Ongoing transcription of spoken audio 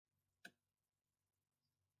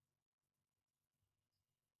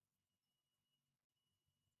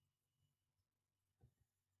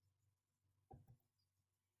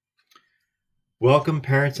Welcome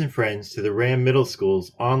parents and friends to the RAM Middle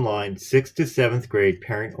School's online 6th to 7th grade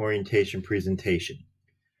parent orientation presentation.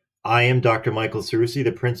 I am Dr. Michael Cerusi,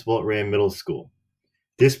 the principal at RAM Middle School.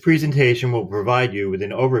 This presentation will provide you with an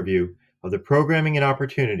overview of the programming and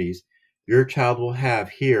opportunities your child will have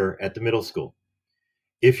here at the middle school.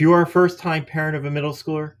 If you are a first-time parent of a middle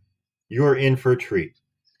schooler, you are in for a treat.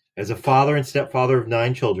 As a father and stepfather of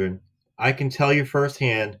 9 children, I can tell you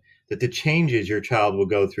firsthand that the changes your child will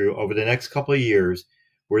go through over the next couple of years,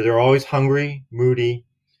 where they're always hungry, moody,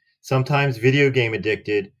 sometimes video game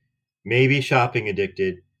addicted, maybe shopping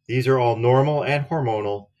addicted, these are all normal and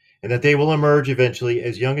hormonal, and that they will emerge eventually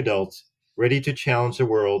as young adults ready to challenge the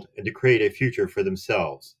world and to create a future for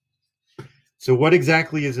themselves. So what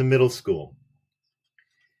exactly is a middle school?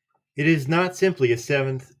 It is not simply a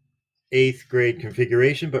 7th, 8th grade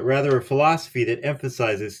configuration, but rather a philosophy that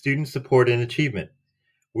emphasizes student support and achievement.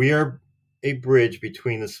 We are a bridge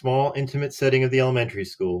between the small, intimate setting of the elementary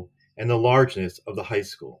school and the largeness of the high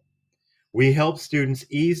school. We help students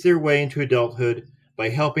ease their way into adulthood by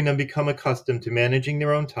helping them become accustomed to managing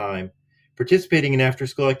their own time, participating in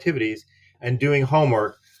after-school activities, and doing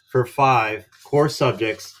homework for 5 core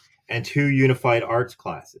subjects and 2 unified arts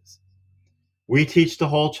classes. We teach the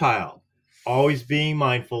whole child, always being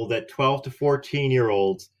mindful that 12 to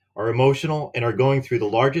 14-year-olds are emotional and are going through the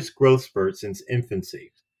largest growth spurt since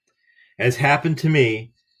infancy. As happened to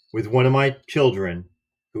me with one of my children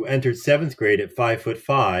who entered 7th grade at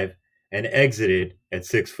 5'5" and exited at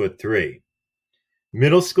 6'3".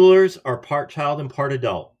 Middle schoolers are part child and part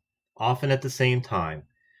adult, often at the same time.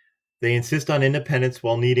 They insist on independence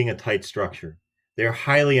while needing a tight structure. They are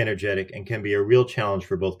highly energetic and can be a real challenge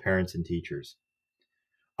for both parents and teachers.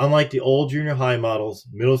 Unlike the old junior high models,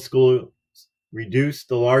 middle school reduce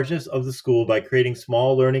the largeness of the school by creating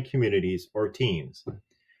small learning communities or teams.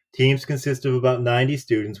 Teams consist of about 90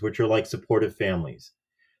 students, which are like supportive families.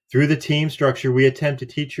 Through the team structure, we attempt to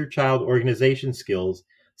teach your child organization skills,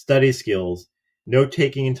 study skills,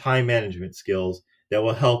 note-taking and time management skills that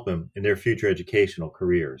will help them in their future educational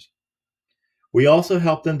careers. We also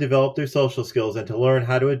help them develop their social skills and to learn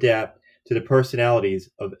how to adapt to the personalities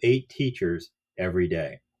of 8 teachers every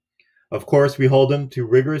day. Of course, we hold them to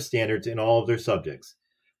rigorous standards in all of their subjects,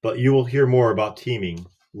 but you will hear more about teaming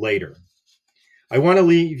later. I want to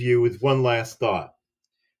leave you with one last thought.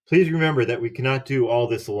 Please remember that we cannot do all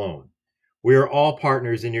this alone. We are all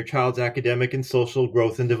partners in your child's academic and social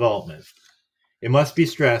growth and development. It must be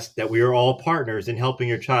stressed that we are all partners in helping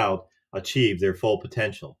your child achieve their full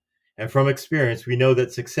potential. And from experience, we know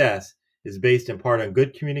that success is based in part on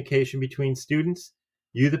good communication between students,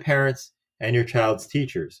 you the parents, and your child's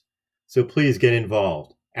teachers. So please get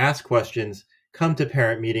involved, ask questions, come to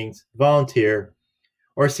parent meetings, volunteer,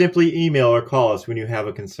 or simply email or call us when you have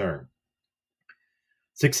a concern.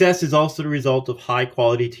 Success is also the result of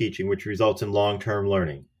high-quality teaching, which results in long-term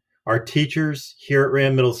learning. Our teachers here at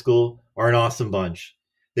RAM Middle School are an awesome bunch.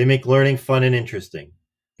 They make learning fun and interesting.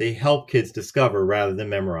 They help kids discover rather than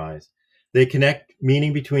memorize. They connect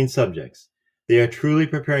meaning between subjects. They are truly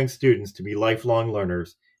preparing students to be lifelong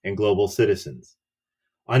learners and global citizens.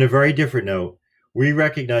 On a very different note, we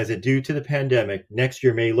recognize that due to the pandemic, next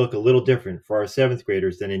year may look a little different for our 7th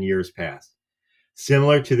graders than in years past.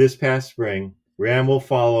 Similar to this past spring, RAM will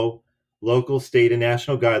follow local, state, and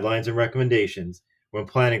national guidelines and recommendations when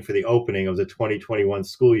planning for the opening of the 2021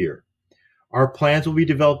 school year. Our plans will be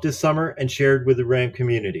developed this summer and shared with the RAM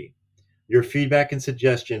community. Your feedback and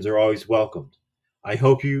suggestions are always welcomed. I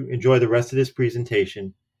hope you enjoy the rest of this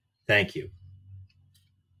presentation. Thank you.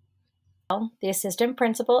 The assistant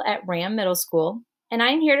principal at RAM Middle School, and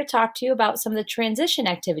I'm here to talk to you about some of the transition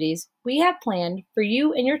activities we have planned for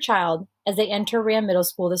you and your child as they enter RAM Middle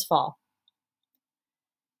School this fall.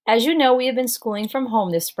 As you know, we have been schooling from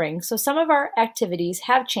home this spring, so some of our activities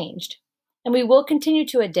have changed, and we will continue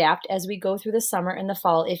to adapt as we go through the summer and the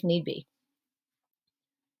fall if need be.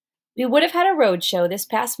 We would have had a road show this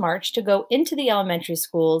past March to go into the elementary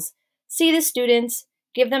schools, see the students,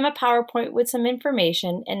 give them a PowerPoint with some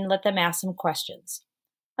information, and let them ask some questions.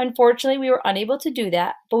 Unfortunately, we were unable to do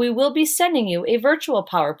that, but we will be sending you a virtual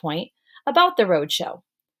PowerPoint about the roadshow.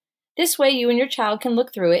 This way, you and your child can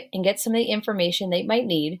look through it and get some of the information they might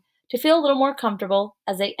need to feel a little more comfortable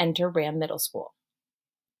as they enter RAM Middle School.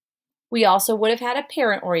 We also would have had a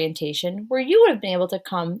parent orientation where you would have been able to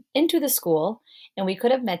come into the school and we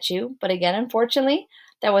could have met you, but again, unfortunately,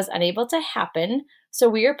 that was unable to happen. So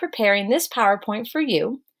we are preparing this PowerPoint for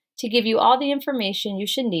you to give you all the information you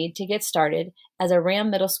should need to get started as a RAM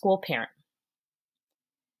Middle School parent.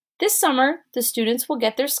 This summer, the students will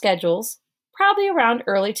get their schedules probably around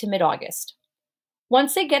early to mid-August.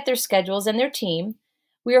 Once they get their schedules and their team,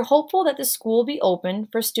 We are hopeful that the school will be open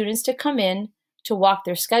for students to come in to walk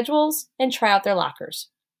their schedules and try out their lockers.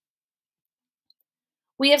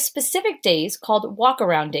 We have specific days called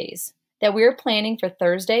walk-around days that we are planning for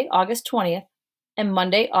Thursday, August 20th and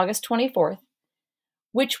Monday, August 24th,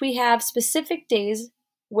 which we have specific days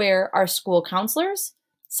where our school counselors,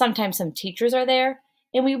 sometimes some teachers are there,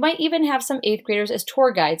 and we might even have some 8th graders as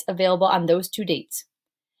tour guides available on those 2 dates.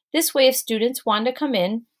 This way, if students want to come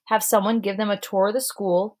in, have someone give them a tour of the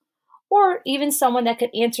school, or even someone that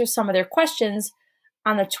could answer some of their questions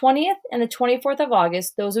on the 20th and the 24th of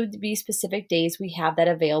August, those would be specific days we have that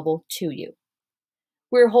available to you.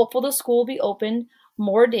 We're hopeful the school will be open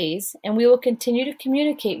more days, and we will continue to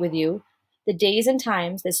communicate with you the days and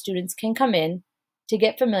times that students can come in to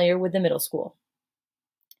get familiar with the middle school.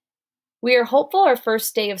 We are hopeful our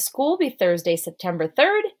first day of school will be Thursday, September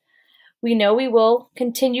 3rd. We know we will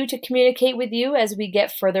continue to communicate with you as we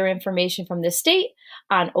get further information from the state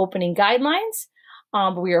on opening guidelines,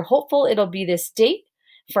 but we are hopeful it'll be this date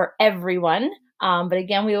for everyone. But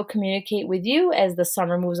again, we will communicate with you as the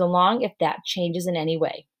summer moves along if that changes in any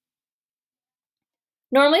way.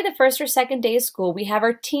 Normally, the first or second day of school, we have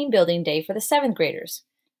our team building day for the 7th graders.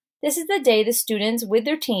 This is the day the students with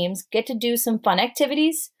their teams get to do some fun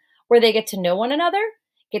activities where they get to know one another,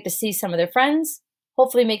 get to see some of their friends,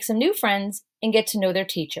 hopefully make some new friends, and get to know their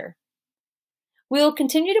teacher. We will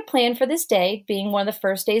continue to plan for this day being one of the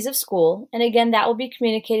first days of school, and again, that will be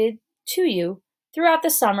communicated to you throughout the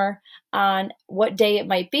summer on what day it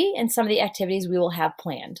might be and some of the activities we will have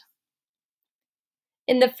planned.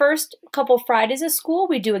 In the first couple Fridays of school,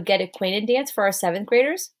 we do a Get Acquainted dance for our 7th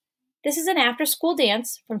graders. This is an after-school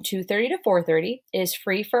dance from 2:30 to 4:30. It is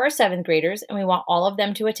free for our 7th graders, and we want all of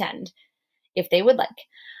them to attend if they would like.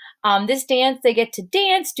 This dance, they get to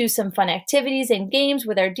dance, do some fun activities and games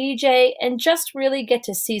with our DJ, and just really get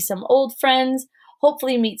to see some old friends,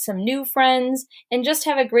 hopefully meet some new friends, and just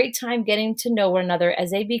have a great time getting to know one another as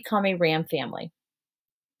they become a RAM family.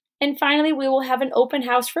 And finally, we will have an open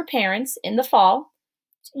house for parents in the fall,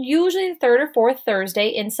 usually the 3rd or 4th Thursday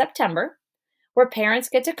in September, where parents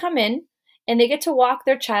get to come in and they get to walk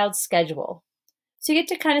their child's schedule. So you get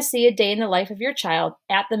to kind of see a day in the life of your child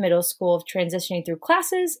at the middle school of transitioning through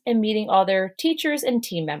classes and meeting all their teachers and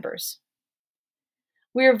team members.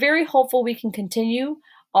 We are very hopeful we can continue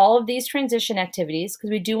all of these transition activities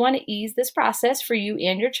because we do want to ease this process for you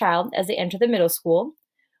and your child as they enter the middle school.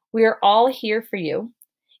 We are all here for you.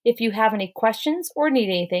 If you have any questions or need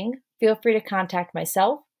anything, feel free to contact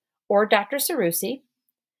myself or Dr. Cerusi.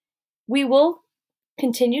 We will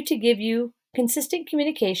continue to give you consistent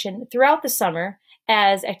communication throughout the summer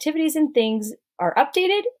as activities and things are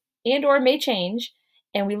updated and or may change,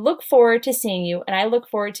 and we look forward to seeing you, and I look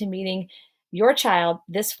forward to meeting your child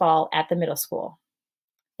this fall at the middle school.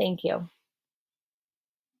 Thank you.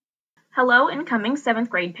 Hello, incoming 7th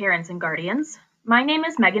grade parents and guardians. My name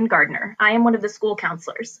is Megan Gardner. I am one of the school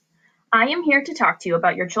counselors. I am here to talk to you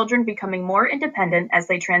about your children becoming more independent as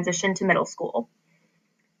they transition to middle school.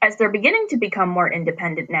 As they're beginning to become more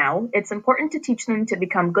independent now, it's important to teach them to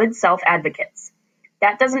become good self-advocates.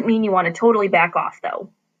 That doesn't mean you want to totally back off, though.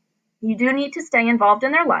 You do need to stay involved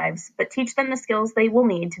in their lives, but teach them the skills they will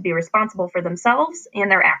need to be responsible for themselves and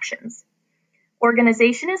their actions.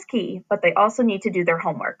 Organization is key, but they also need to do their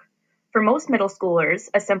homework. For most middle schoolers,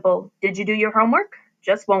 a simple, "Did you do your homework?"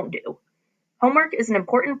 just won't do. Homework is an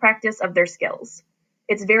important practice of their skills.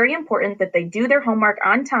 It's very important that they do their homework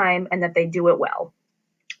on time and that they do it well.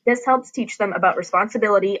 This helps teach them about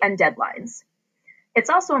responsibility and deadlines. It's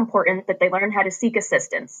also important that they learn how to seek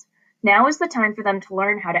assistance. Now is the time for them to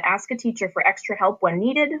learn how to ask a teacher for extra help when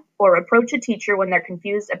needed, or approach a teacher when they're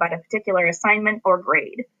confused about a particular assignment or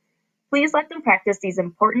grade. Please let them practice these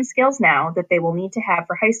important skills now that they will need to have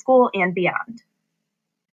for high school and beyond.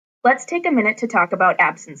 Let's take a minute to talk about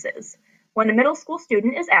absences. When a middle school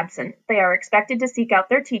student is absent, they are expected to seek out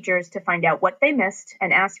their teachers to find out what they missed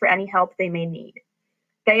and ask for any help they may need.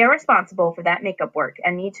 They are responsible for that makeup work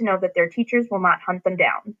and need to know that their teachers will not hunt them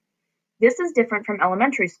down. This is different from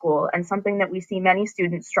elementary school and something that we see many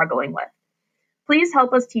students struggling with. Please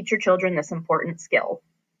help us teach your children this important skill.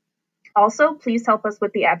 Also, please help us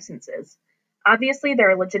with the absences. Obviously,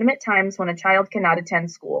 there are legitimate times when a child cannot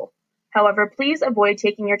attend school. However, please avoid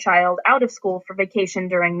taking your child out of school for vacation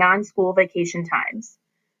during non-school vacation times.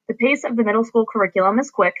 The pace of the middle school curriculum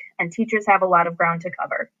is quick, and teachers have a lot of ground to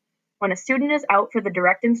cover. When a student is out for the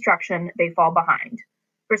direct instruction, they fall behind.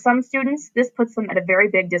 For some students, this puts them at a very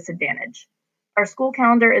big disadvantage. Our school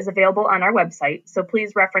calendar is available on our website, so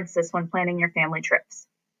please reference this when planning your family trips.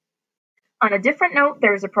 On a different note,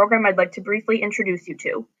 there is a program I'd like to briefly introduce you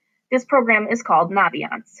to. This program is called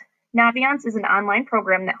Naviance. Naviance is an online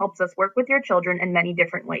program that helps us work with your children in many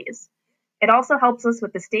different ways. It also helps us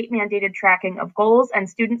with the state-mandated tracking of goals and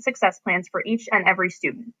student success plans for each and every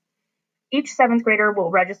student. Each 7th grader will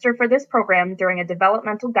register for this program during a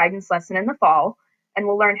developmental guidance lesson in the fall, and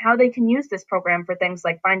will learn how they can use this program for things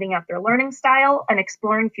like finding out their learning style and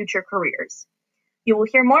exploring future careers. You will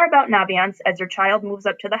hear more about Naviance as your child moves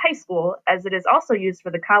up to the high school, as it is also used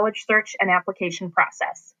for the college search and application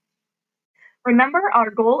process. Remember,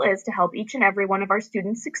 our goal is to help each and every one of our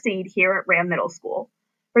students succeed here at Ram Middle School.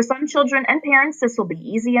 For some children and parents, this will be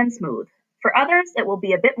easy and smooth. For others, it will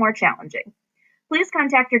be a bit more challenging. Please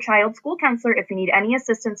contact your child's school counselor if you need any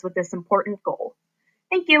assistance with this important goal.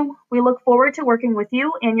 Thank you. We look forward to working with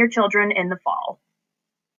you and your children in the fall.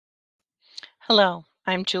 Hello,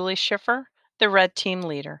 I'm Julie Schiffer, the Red Team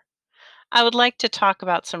Leader. I would like to talk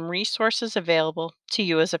about some resources available to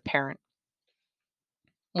you as a parent.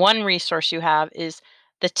 One resource you have is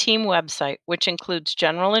the team website, which includes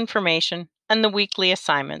general information and the weekly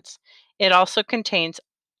assignments. It also contains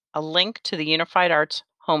a link to the Unified Arts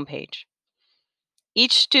homepage.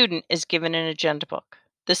 Each student is given an agenda book.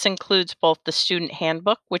 This includes both the student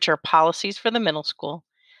handbook, which are policies for the middle school,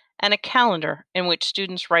 and a calendar in which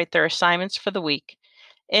students write their assignments for the week.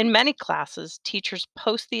 In many classes, teachers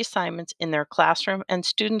post the assignments in their classroom and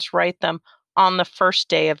students write them on the first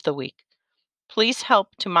day of the week. Please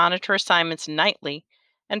help to monitor assignments nightly,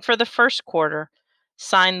 and for the first quarter,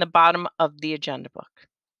 sign the bottom of the agenda book.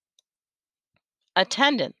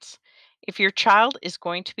 Attendance. If your child is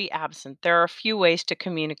going to be absent, there are a few ways to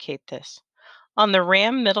communicate this. On the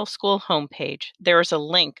Ram Middle School homepage, there is a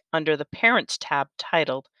link under the Parents tab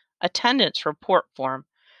titled Attendance Report Form.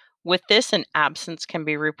 With this, an absence can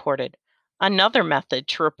be reported. Another method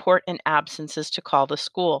to report an absence is to call the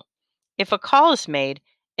school. If a call is made,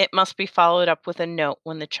 it must be followed up with a note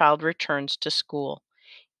when the child returns to school.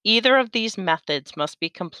 Either of these methods must be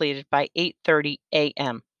completed by 8:30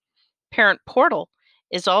 a.m. Parent Portal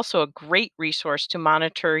is also a great resource to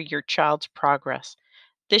monitor your child's progress.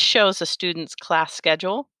 This shows a student's class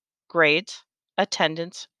schedule, grades,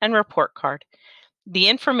 attendance, and report card. The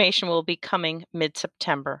information will be coming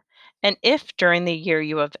mid-September, and if during the year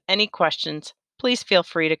you have any questions, please feel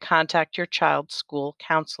free to contact your child's school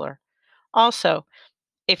counselor. Also,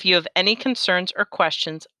 if you have any concerns or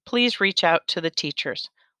questions, please reach out to the teachers.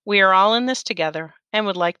 We are all in this together and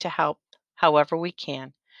would like to help however we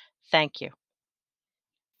can. Thank you.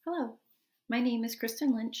 Hello, my name is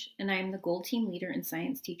Kristen Lynch, and I am the Gold Team Leader and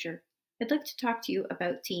Science Teacher. I'd like to talk to you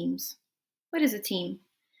about teams. What is a team?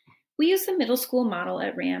 We use the middle school model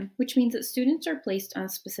at RAM, which means that students are placed on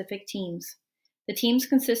specific teams. The teams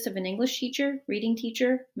consist of an English teacher, reading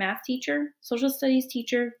teacher, math teacher, social studies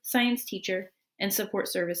teacher, science teacher, and support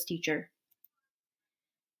service teacher.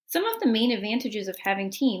 Some of the main advantages of having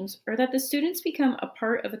teams are that the students become a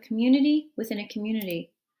part of a community within a community.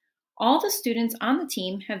 All the students on the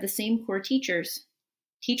team have the same core teachers.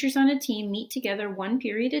 Teachers on a team meet together one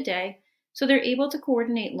period a day, so they're able to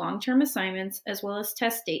coordinate long-term assignments as well as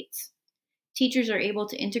test dates. Teachers are able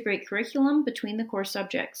to integrate curriculum between the core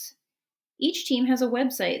subjects. Each team has a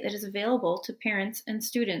website that is available to parents and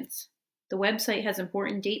students. The website has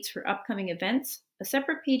important dates for upcoming events, a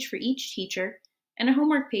separate page for each teacher, and a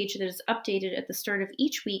homework page that is updated at the start of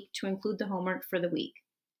each week to include the homework for the week.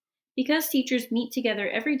 Because teachers meet together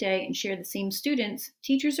every day and share the same students,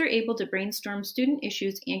 teachers are able to brainstorm student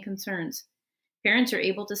issues and concerns. Parents are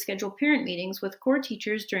able to schedule parent meetings with core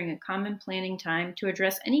teachers during a common planning time to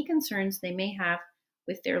address any concerns they may have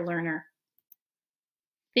with their learner.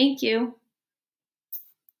 Thank you.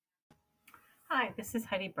 Hi, this is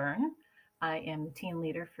Heidi Byrne. I am the team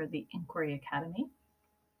leader for the Inquiry Academy.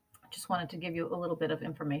 I just wanted to give you a little bit of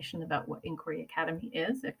information about what Inquiry Academy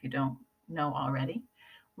is, if you don't know already.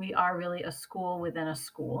 We are really a school within a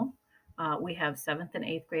school. We have 7th and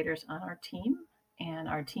 8th graders on our team, and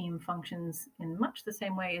our team functions in much the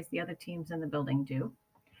same way as the other teams in the building do.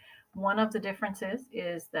 One of the differences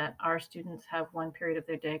is that our students have one period of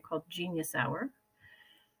their day called Genius Hour.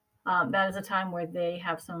 That is a time where they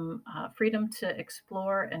have some freedom to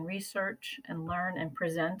explore and research and learn and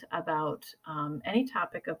present about any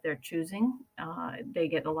topic of their choosing. They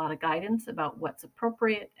get a lot of guidance about what's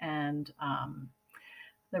appropriate and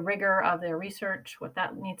the rigor of their research, what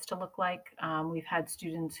that needs to look like. We've had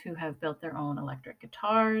students who have built their own electric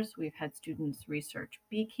guitars. We've had students research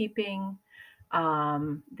beekeeping.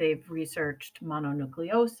 They've researched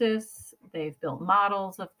mononucleosis. They've built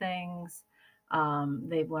models of things.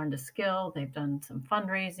 They've learned a skill. They've done some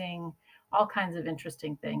fundraising, all kinds of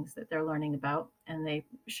interesting things that they're learning about, and they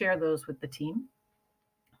share those with the team.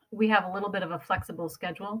 We have a little bit of a flexible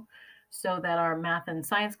schedule. so that our math and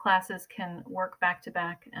science classes can work back to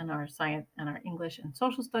back, and our science and our English and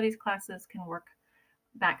social studies classes can work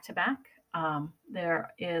back to back.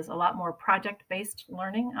 There is a lot more project-based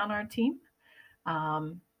learning on our team.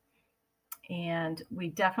 And we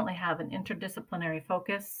definitely have an interdisciplinary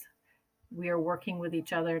focus. We are working with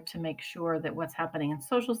each other to make sure that what's happening in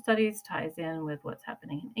social studies ties in with what's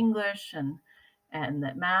happening in English, and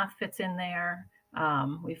that math fits in there.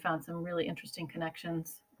 We found some really interesting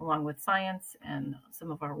connections along with science and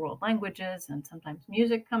some of our world languages, and sometimes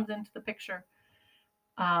music comes into the picture.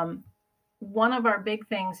 One of our big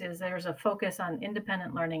things is there's a focus on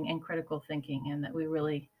independent learning and critical thinking, and that we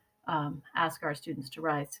really ask our students to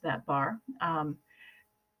rise to that bar.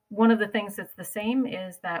 One of the things that's the same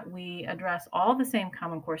is that we address all the same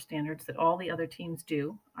Common Core standards that all the other teams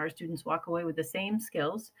do. Our students walk away with the same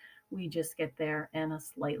skills. We just get there in a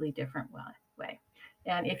slightly different way.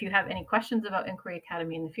 And if you have any questions about Inquiry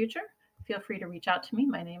Academy in the future, feel free to reach out to me.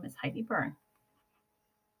 My name is Heidi Byrne.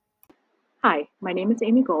 Hi, my name is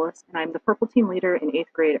Amy Golis, and I'm the Purple Team Leader in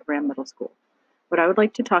 8th grade at Ram Middle School. What I would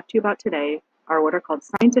like to talk to you about today are what are called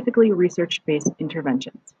scientifically research-based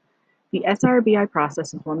interventions. The SRBI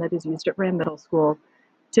process is one that is used at Ram Middle School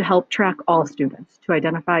to help track all students, to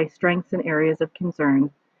identify strengths and areas of concern,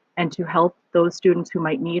 and to help those students who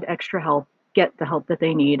might need extra help get the help that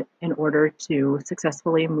they need in order to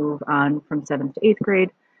successfully move on from 7th to 8th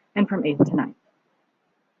grade and from 8th to 9th.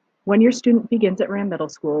 When your student begins at Ram Middle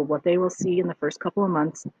School, what they will see in the first couple of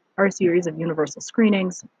months are a series of universal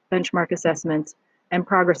screenings, benchmark assessments, and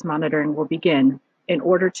progress monitoring will begin in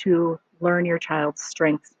order to learn your child's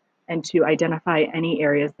strengths and to identify any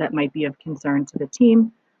areas that might be of concern to the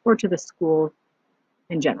team or to the school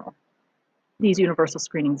in general. These universal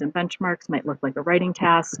screenings and benchmarks might look like a writing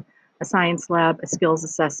task, a science lab, a skills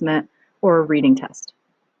assessment, or a reading test.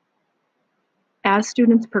 As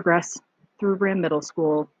students progress through Ram Middle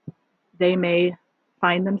School, they may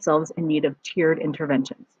find themselves in need of tiered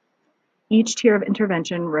interventions. Each tier of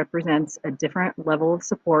intervention represents a different level of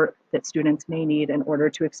support that students may need in order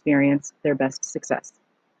to experience their best success.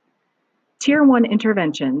 Tier 1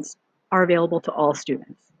 interventions are available to all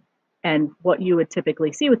students. And what you would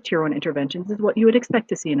typically see with Tier 1 interventions is what you would expect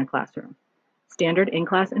to see in a classroom. Standard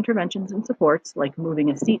in-class interventions and supports, like moving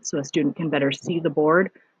a seat so a student can better see the board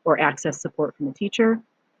or access support from the teacher,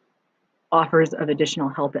 offers of additional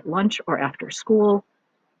help at lunch or after school,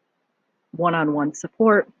 one-on-one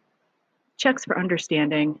support, checks for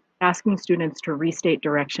understanding, asking students to restate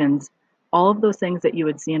directions. All of those things that you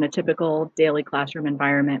would see in a typical daily classroom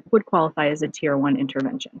environment would qualify as a Tier 1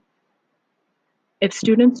 intervention. If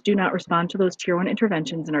students do not respond to those Tier 1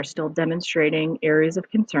 interventions and are still demonstrating areas of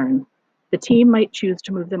concern, the team might choose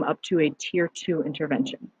to move them up to a Tier 2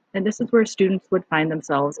 intervention. And this is where students would find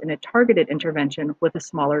themselves in a targeted intervention with a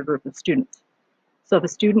smaller group of students. So if a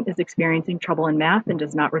student is experiencing trouble in math and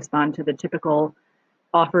does not respond to the typical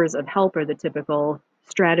offers of help or the typical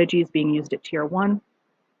strategies being used at Tier 1,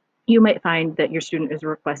 you might find that your student is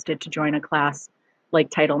requested to join a class like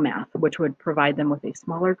Title Math, which would provide them with a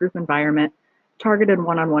smaller group environment, targeted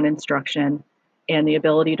one-on-one instruction, and the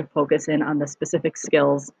ability to focus in on the specific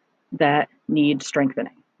skills that need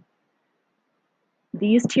strengthening.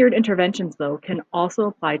 These tiered interventions, though, can also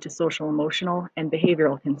apply to social, emotional, and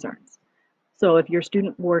behavioral concerns. So if your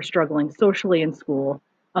student were struggling socially in school,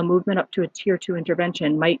 a movement up to a Tier 2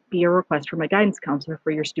 intervention might be a request from a guidance counselor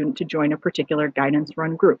for your student to join a particular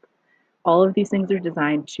guidance-run group. All of these things are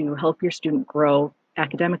designed to help your student grow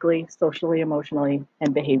academically, socially, emotionally,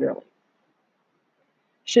 and behaviorally.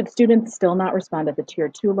 Should students still not respond at the Tier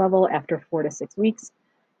 2 level after 4 to 6 weeks,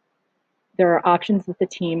 there are options that the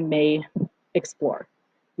team may explore.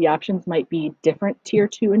 The options might be different Tier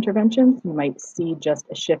 2 interventions. You might see just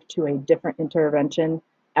a shift to a different intervention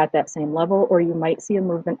at that same level, or you might see a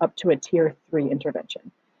movement up to a Tier 3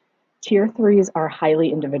 intervention. Tier 3s are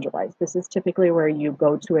highly individualized. This is typically where you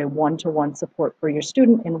go to a one-to-one support for your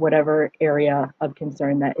student in whatever area of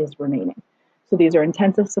concern that is remaining. So these are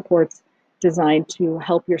intensive supports designed to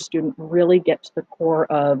help your student really get to the core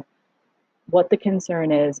of what the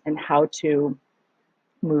concern is and how to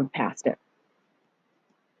move past it.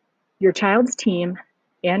 Your child's team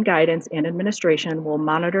and guidance and administration will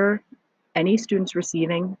monitor any students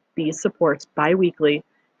receiving these supports bi-weekly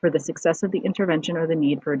for the success of the intervention or the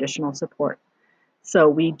need for additional support. So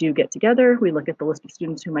we do get together, we look at the list of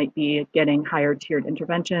students who might be getting higher tiered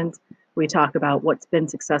interventions, we talk about what's been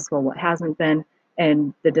successful, what hasn't been,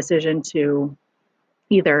 and the decision to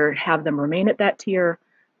either have them remain at that tier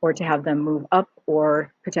or to have them move up,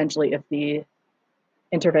 or potentially, if the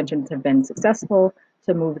interventions have been successful,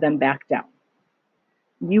 to move them back down.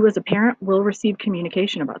 You as a parent will receive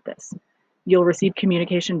communication about this. You'll receive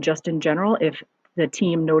communication just in general. If the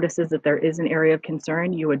team notices that there is an area of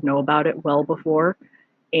concern, you would know about it well before.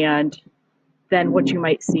 And then what you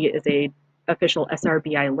might see is a official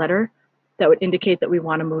SRBI letter that would indicate that we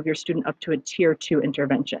want to move your student up to a tier 2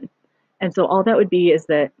 intervention. And so all that would be is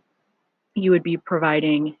that you would be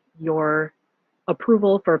providing your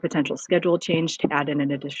approval for a potential schedule change to add in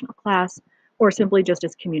an additional class, or simply just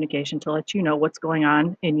as communication to let you know what's going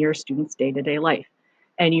on in your student's day-to-day life.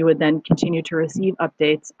 And you would then continue to receive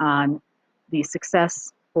updates on the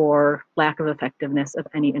success or lack of effectiveness of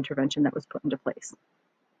any intervention that was put into place.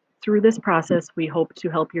 Through this process, we hope to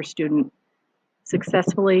help your student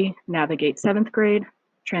successfully navigate 7th grade,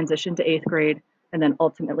 transition to 8th grade, and then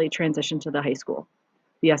ultimately transition to the high school.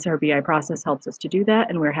 The SRBI process helps us to do that,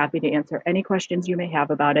 and we're happy to answer any questions you may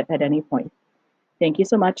have about it at any point. Thank you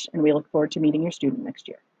so much, and we look forward to meeting your student next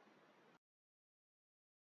year.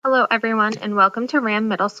 Hello, everyone, and welcome to Ram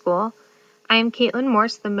Middle School. I am Caitlin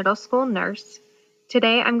Morse, the middle school nurse.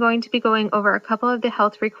 Today, I'm going to be going over a couple of the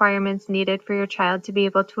health requirements needed for your child to be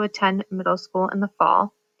able to attend middle school in the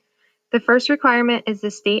fall. The first requirement is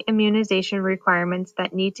the state immunization requirements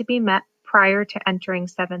that need to be met prior to entering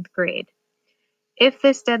 7th grade. If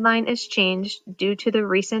this deadline is changed due to the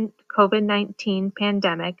recent COVID-19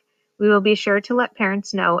 pandemic, we will be sure to let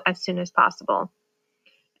parents know as soon as possible.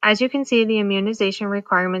 As you can see, the immunization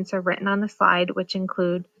requirements are written on the slide, which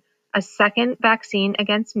include a second vaccine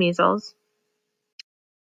against measles,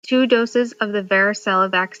 2 doses of the varicella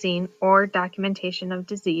vaccine or documentation of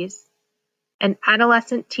disease, an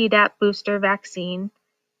adolescent Tdap booster vaccine,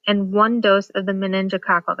 and 1 dose of the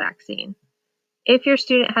meningococcal vaccine. If your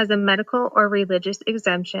student has a medical or religious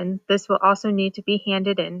exemption, this will also need to be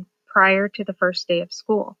handed in prior to the first day of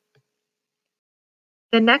school.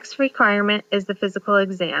 The next requirement is the physical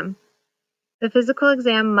exam. The physical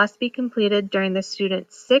exam must be completed during the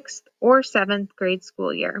student's 6th or 7th grade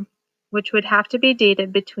school year, which would have to be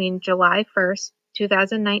dated between July 1st,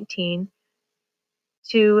 2019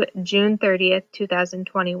 to June 30th,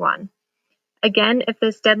 2021. Again, if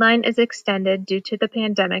this deadline is extended due to the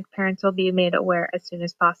pandemic, parents will be made aware as soon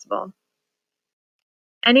as possible.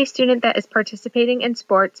 Any student that is participating in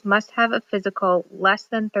sports must have a physical less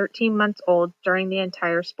than 13 months old during the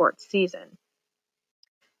entire sports season.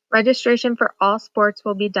 Registration for all sports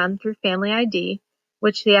will be done through Family ID,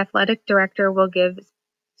 which the athletic director will give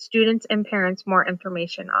students and parents more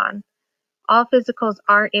information on. All physicals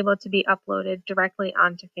are able to be uploaded directly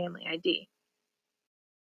onto Family ID.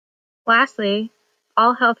 Lastly,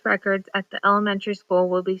 all health records at the elementary school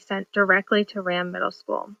will be sent directly to Ram Middle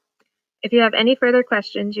School. If you have any further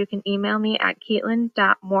questions, you can email me at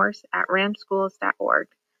caitlin.morse@ramschools.org.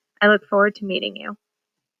 I look forward to meeting you.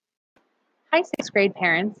 Hi, 6th grade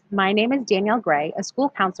parents. My name is Danielle Gray, a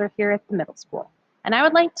school counselor here at the middle school, and I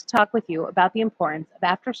would like to talk with you about the importance of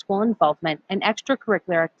after-school involvement and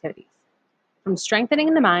extracurricular activities. From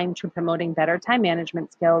strengthening the mind to promoting better time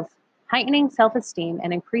management skills, heightening self-esteem,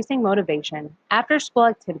 and increasing motivation, after-school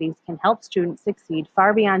activities can help students succeed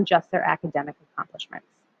far beyond just their academic accomplishments.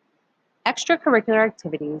 Extracurricular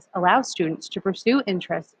activities allow students to pursue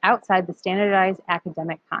interests outside the standardized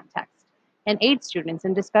academic context and aid students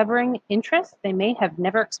in discovering interests they may have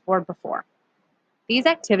never explored before. These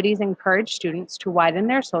activities encourage students to widen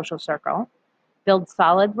their social circle, build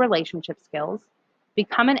solid relationship skills,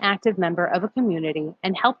 become an active member of a community,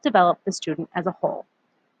 and help develop the student as a whole.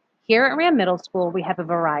 Here at Ram Middle School, we have a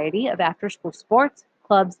variety of after-school sports,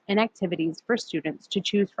 clubs, and activities for students to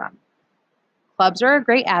choose from. Clubs are a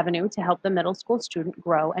great avenue to help the middle school student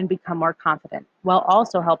grow and become more confident, while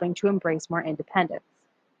also helping to embrace more independence.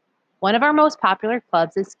 One of our most popular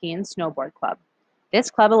clubs is Ski and Snowboard Club. This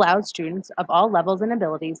club allows students of all levels and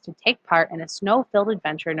abilities to take part in a snow-filled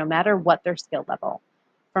adventure no matter what their skill level.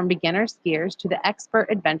 From beginner skiers to the expert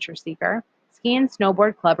adventure seeker, Ski and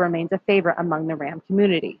Snowboard Club remains a favorite among the Ram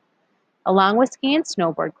community. Along with Ski and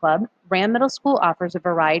Snowboard Club, Ram Middle School offers a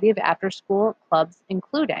variety of after-school clubs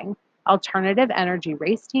including Alternative Energy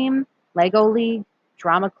Race Team, Lego League,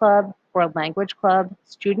 Drama Club, World Language Club,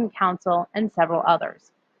 Student Council, and several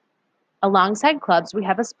others. Alongside clubs, we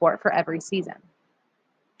have a sport for every season.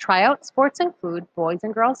 Tryout sports include boys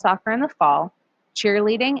and girls soccer in the fall,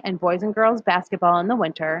 cheerleading and boys and girls basketball in the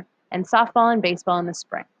winter, and softball and baseball in the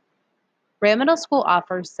spring. Ram Middle School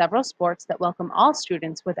offers several sports that welcome all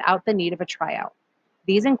students without the need of a tryout.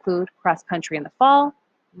 These include cross country in the fall,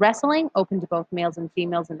 wrestling open to both males and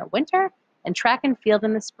females in the winter, and track and field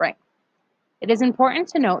in the spring. It is important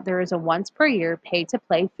to note there is a once per year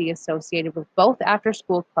pay-to-play fee associated with both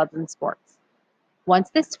after-school clubs and sports. Once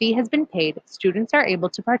this fee has been paid, students are able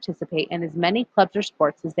to participate in as many clubs or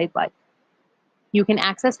sports as they'd like. You can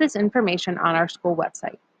access this information on our school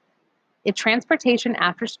website. If transportation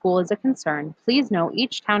after school is a concern, please know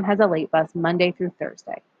each town has a late bus Monday through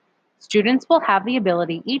Thursday. Students will have the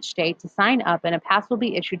ability each day to sign up and a pass will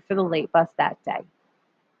be issued for the late bus that day.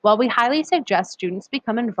 While we highly suggest students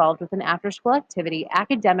become involved with an after-school activity,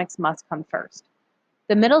 academics must come first.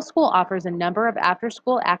 The middle school offers a number of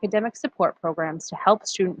after-school academic support programs to help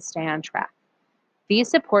students stay on track. These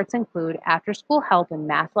supports include after-school help in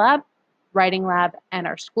math lab, writing lab, and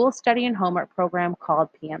our school study and homework program called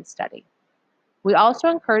PM Study. We also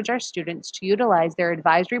encourage our students to utilize their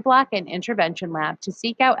advisory block and intervention lab to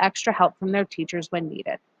seek out extra help from their teachers when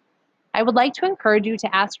needed. I would like to encourage you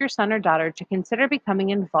to ask your son or daughter to consider becoming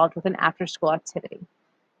involved with an after-school activity.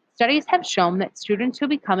 Studies have shown that students who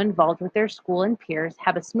become involved with their school and peers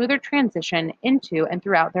have a smoother transition into and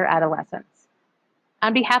throughout their adolescence.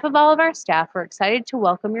 On behalf of all of our staff, we're excited to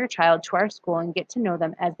welcome your child to our school and get to know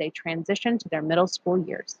them as they transition to their middle school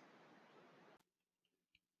years.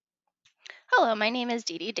 Hello, my name is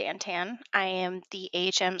Dee Dee Dantan. I am the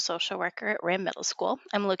AHM social worker at Ram Middle School.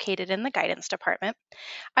 I'm located in the guidance department.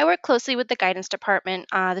 I work closely with the guidance department,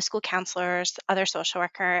 the school counselors, other social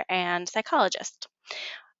worker, and psychologist.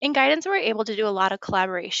 In guidance, we're able to do a lot of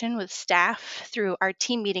collaboration with staff through our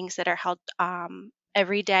team meetings that are held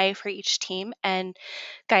every day for each team, and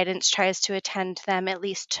guidance tries to attend them at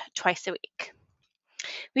least twice a week.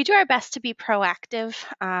 We do our best to be proactive,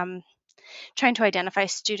 trying to identify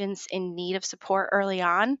students in need of support early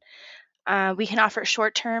on. We can offer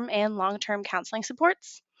short-term and long-term counseling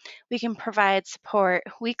supports. We can provide support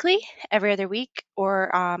weekly, every other week,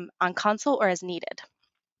 or on consult or as needed.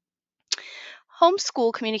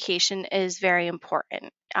 Homeschool communication is very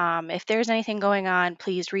important. If there's anything going on,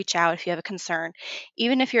 please reach out if you have a concern.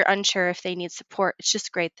 Even if you're unsure if they need support, it's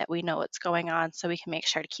just great that we know what's going on so we can make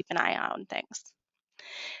sure to keep an eye on things.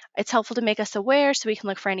 It's helpful to make us aware so we can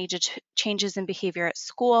look for any changes in behavior at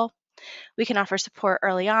school. We can offer support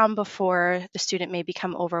early on before the student may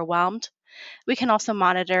become overwhelmed. We can also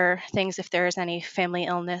monitor things if there is any family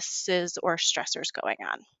illnesses or stressors going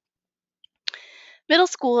on. Middle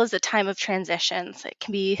school is a time of transitions. It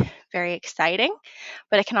can be very exciting,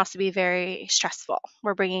 but it can also be very stressful.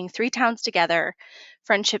 We're bringing 3 towns together.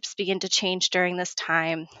 Friendships begin to change during this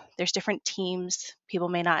time. There's different teams. People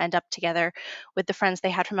may not end up together with the friends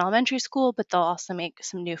they had from elementary school, but they'll also make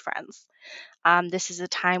some new friends. This is a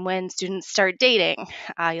time when students start dating.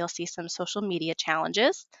 You'll see some social media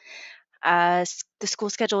challenges. The school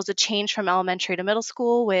schedule is a change from elementary to middle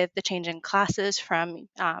school with the change in classes from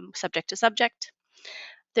subject to subject.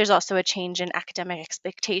 There's also a change in academic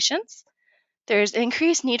expectations. There's an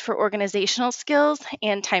increased need for organizational skills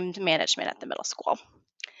and time management at the middle school.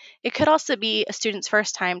 It could also be a student's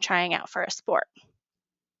first time trying out for a sport.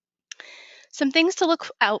 Some things to look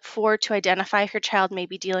out for to identify if your child may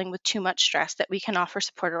be dealing with too much stress that we can offer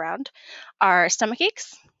support around are stomach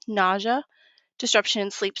aches, nausea, disruption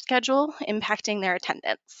in sleep schedule, impacting their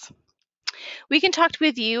attendance. We can talk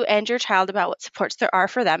with you and your child about what supports there are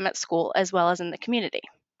for them at school as well as in the community.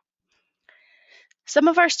 Some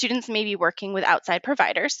of our students may be working with outside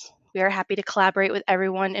providers. We are happy to collaborate with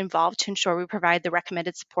everyone involved to ensure we provide the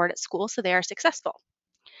recommended support at school so they are successful.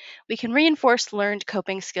 We can reinforce learned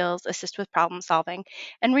coping skills, assist with problem solving,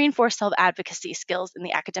 and reinforce self-advocacy skills in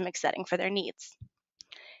the academic setting for their needs.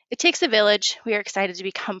 It takes a village. We are excited to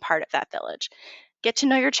become part of that village. Get to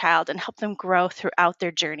know your child and help them grow throughout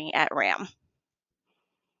their journey at RAM.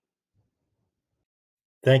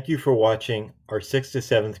 Thank you for watching our 6th to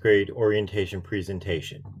 7th grade orientation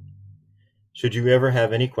presentation. Should you ever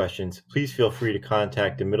have any questions, please feel free to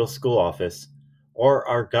contact the middle school office or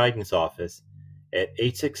our guidance office at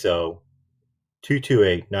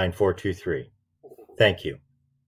 860-228-9423. Thank you.